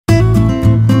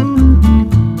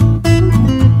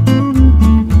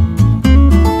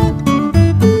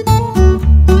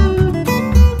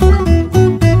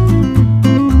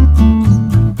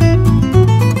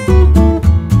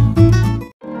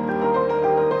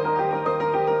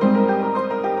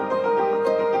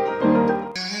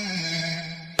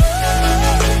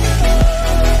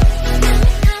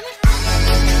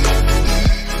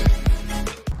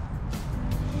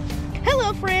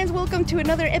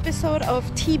another episode of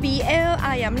TBL.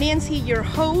 I am Nancy, your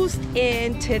host,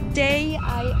 and today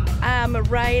I am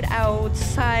right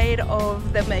outside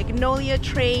of the Magnolia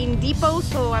Train Depot.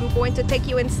 So I'm going to take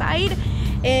you inside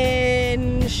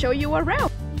and show you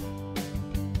around.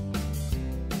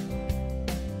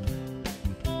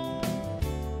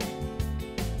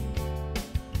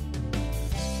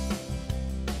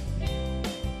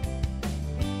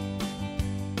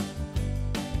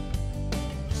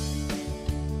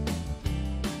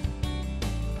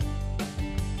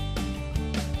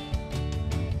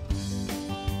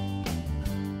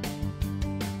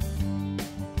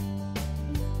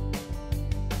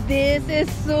 This is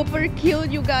super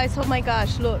cute, you guys. Oh my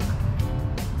gosh, look.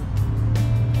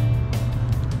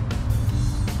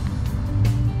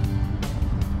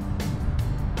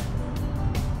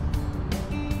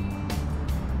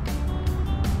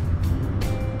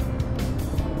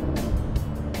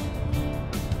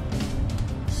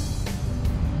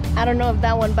 I don't know if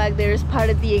that one back there is part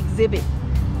of the exhibit,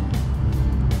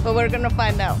 but we're gonna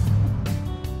find out.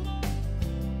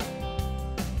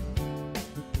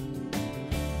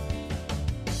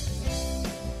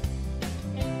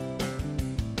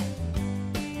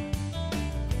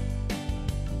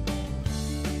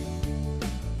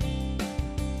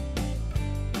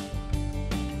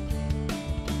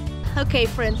 Okay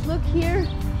friends, look here.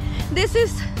 This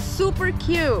is super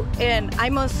cute and I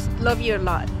must love you a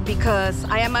lot because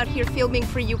I am out here filming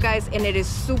for you guys and it is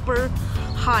super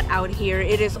hot out here.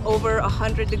 It is over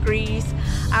 100 degrees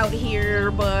out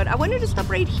here, but I wanted to stop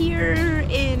right here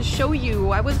and show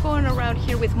you. I was going around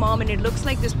here with mom and it looks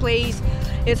like this place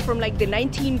is from like the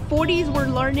 1940s. We're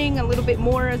learning a little bit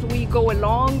more as we go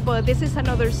along, but this is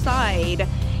another side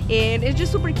and it's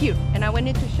just super cute and I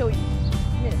wanted to show you.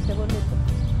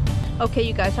 Okay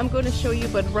you guys, I'm going to show you,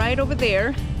 but right over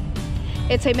there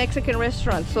it's a Mexican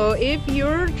restaurant. So if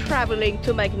you're traveling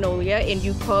to Magnolia and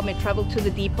you come and travel to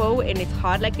the depot and it's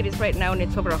hot like it is right now and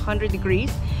it's over 100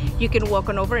 degrees, you can walk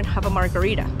on over and have a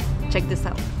margarita. Check this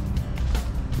out.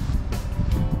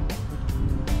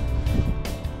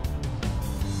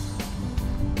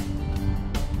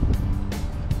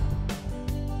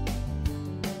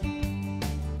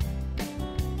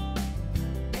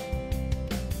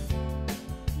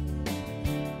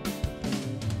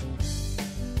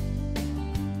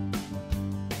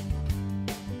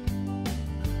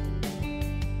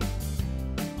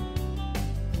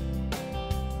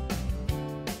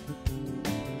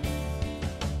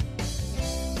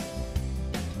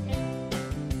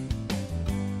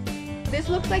 This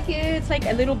looks like it's like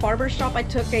a little barber shop. I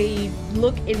took a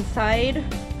look inside.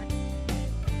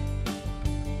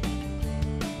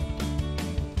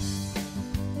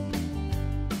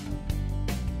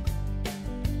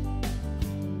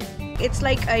 It's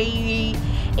like a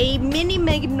mini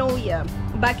Magnolia.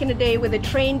 Back in the day with the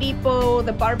train depot,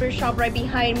 the barber shop right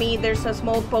behind me. There's a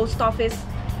small post office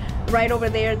right over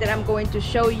there that I'm going to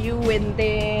show you. And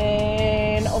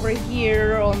then over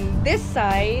here on this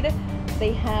side,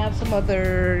 they have some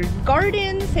other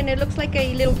gardens and it looks like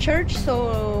a little church,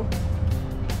 so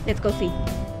let's go see.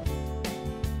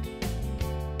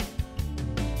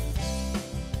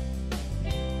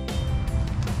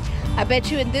 I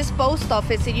bet you in this post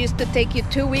office it used to take you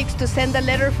 2 weeks to send a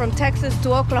letter from Texas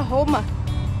to Oklahoma.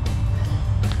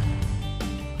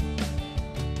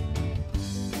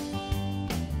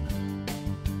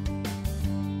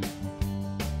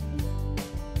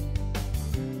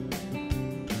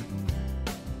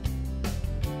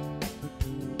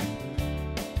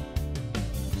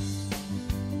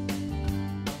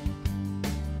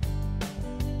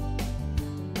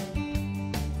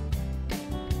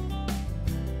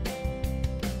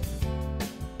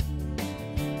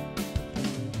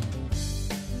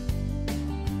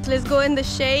 Let's go in the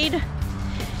shade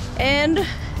and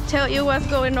tell you what's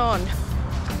going on.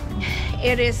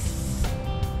 It is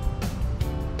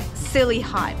silly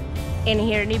hot in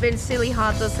here, and even silly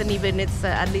hot doesn't even, it's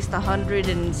at least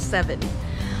 107.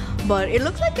 But it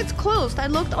looks like it's closed. I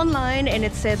looked online and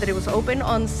it said that it was open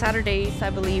on Saturdays, I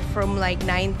believe, from like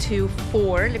 9 to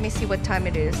 4. Let me see what time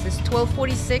it is. It's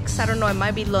 12:46. I don't know, it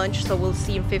might be lunch, so we'll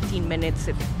see in 15 minutes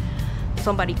if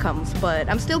somebody comes. But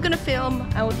I'm still gonna film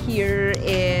out here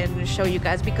and show you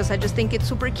guys because I just think it's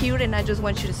super cute and I just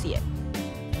want you to see it.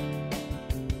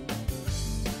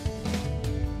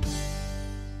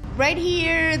 Right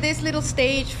here, this little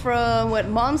stage, from what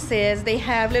mom says, they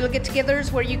have little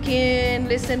get-togethers where you can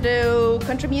listen to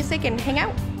country music and hang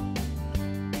out.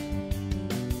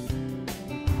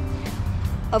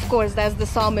 Of course, that's the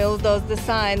sawmill, does the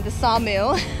sign, the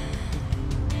sawmill.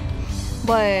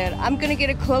 But I'm gonna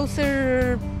get a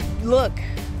closer look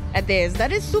at this.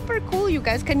 That is super cool, you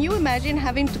guys. Can you imagine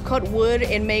having to cut wood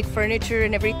and make furniture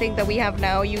and everything that we have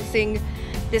now using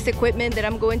this equipment that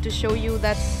I'm going to show you?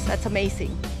 That's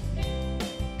amazing.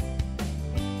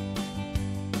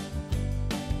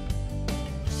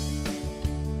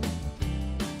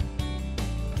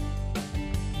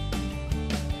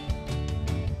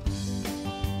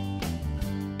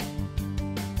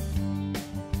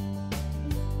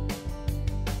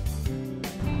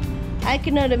 I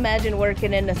cannot imagine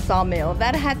working in a sawmill.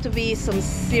 That had to be some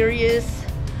serious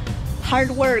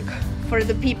hard work for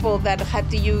the people that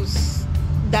had to use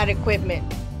that equipment.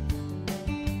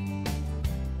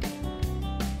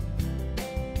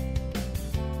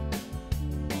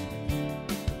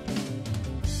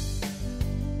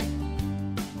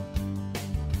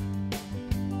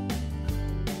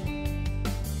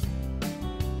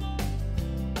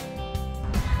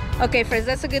 Okay friends,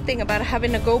 that's a good thing about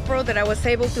having a GoPro, that I was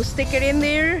able to stick it in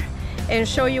there and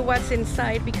show you what's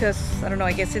inside, because I don't know,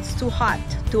 I guess it's too hot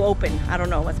to open. I don't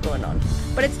know what's going on,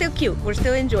 but it's still cute. We're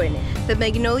still enjoying it. The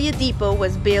Magnolia Depot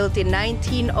was built in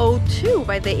 1902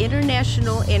 by the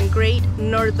International and Great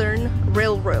Northern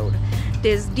Railroad.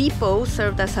 This depot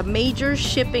served as a major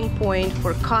shipping point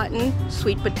for cotton,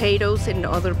 sweet potatoes, and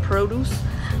other produce,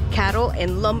 cattle,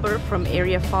 and lumber from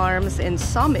area farms and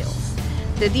sawmills.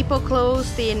 The depot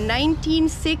closed in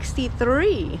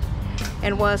 1963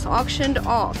 and was auctioned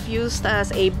off. Used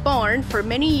as a barn for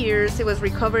many years, it was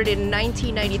recovered in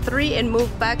 1993 and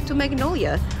moved back to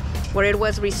Magnolia, where it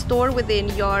was restored within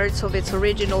yards of its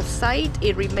original site.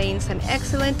 It remains an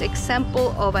excellent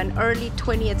example of an early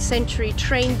 20th century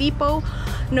train depot.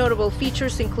 Notable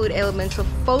features include elements of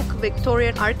folk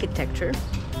Victorian architecture,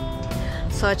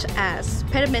 such as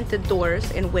pedimented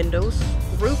doors and windows,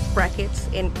 roof brackets,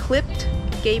 and clipped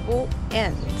gable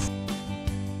ends.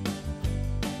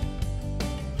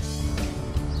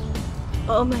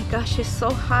 Oh my gosh, it's so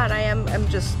hot. I'm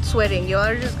just sweating. You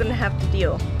are just gonna have to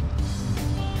deal.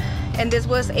 And this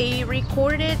was a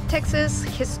recorded Texas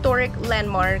historic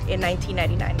landmark in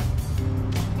 1999.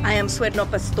 I am sweating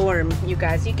up a storm, you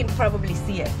guys. You can probably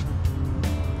see it.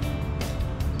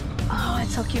 Oh,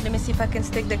 it's so cute. Let me see if I can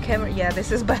stick the camera. Yeah,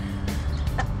 this is bad.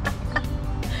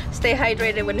 Stay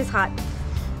hydrated when it's hot.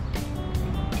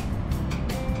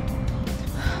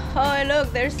 Oh,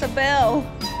 look, there's a bell.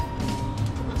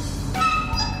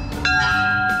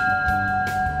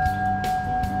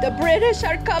 The British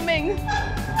are coming.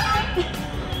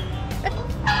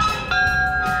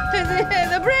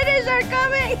 The British are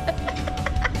coming.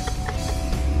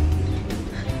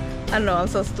 I know, I'm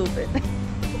so stupid.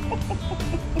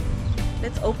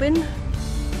 Let's open.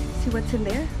 See what's in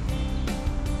there.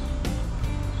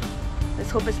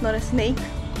 Let's hope it's not a snake.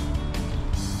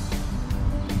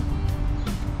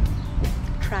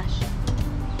 Trash.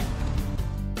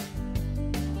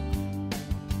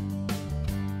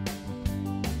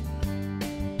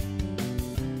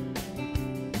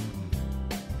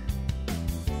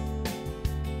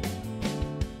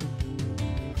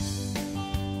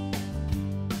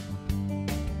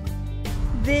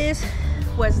 This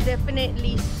was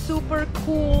definitely super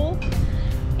cool.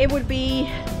 It would be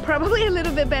probably a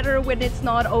little bit better when it's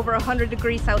not over 100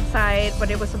 degrees outside,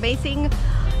 but it was amazing.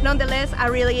 Nonetheless, I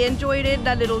really enjoyed it.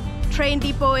 That little train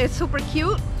depot is super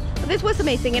cute. This was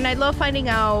amazing, and I love finding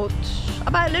out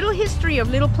about little history of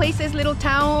little places, little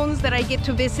towns that I get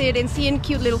to visit, and seeing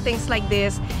cute little things like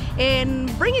this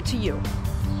and bring it to you.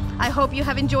 I hope you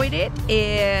have enjoyed it,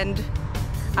 and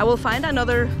I will find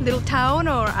another little town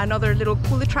or another little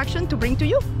cool attraction to bring to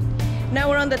you. Now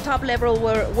we're on the top level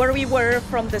where we were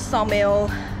from the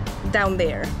sawmill down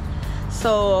there.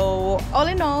 So all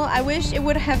in all, I wish it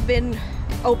would have been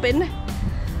open.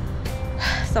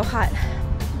 So hot.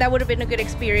 That would have been a good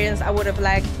experience. I would have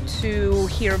liked to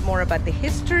hear more about the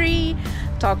history,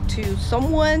 talk to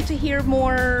someone to hear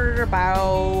more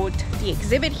about the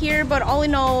exhibit here, but all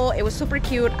in all, it was super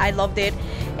cute. I loved it.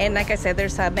 And like I said,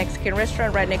 there's a Mexican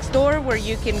restaurant right next door where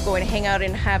you can go and hang out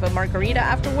and have a margarita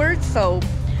afterwards. So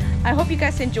I hope you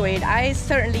guys enjoyed. I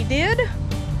certainly did.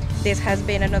 This has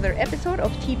been another episode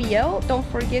of TBL. Don't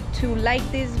forget to like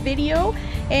this video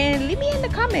and leave me in the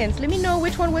comments. Let me know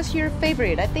which one was your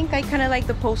favorite. I think I kind of like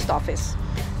the post office,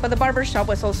 but the barber shop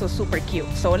was also super cute.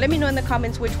 So let me know in the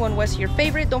comments which one was your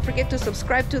favorite. Don't forget to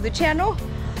subscribe to the channel.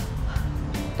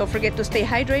 Don't forget to stay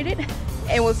hydrated,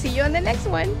 and we'll see you on the next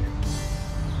one.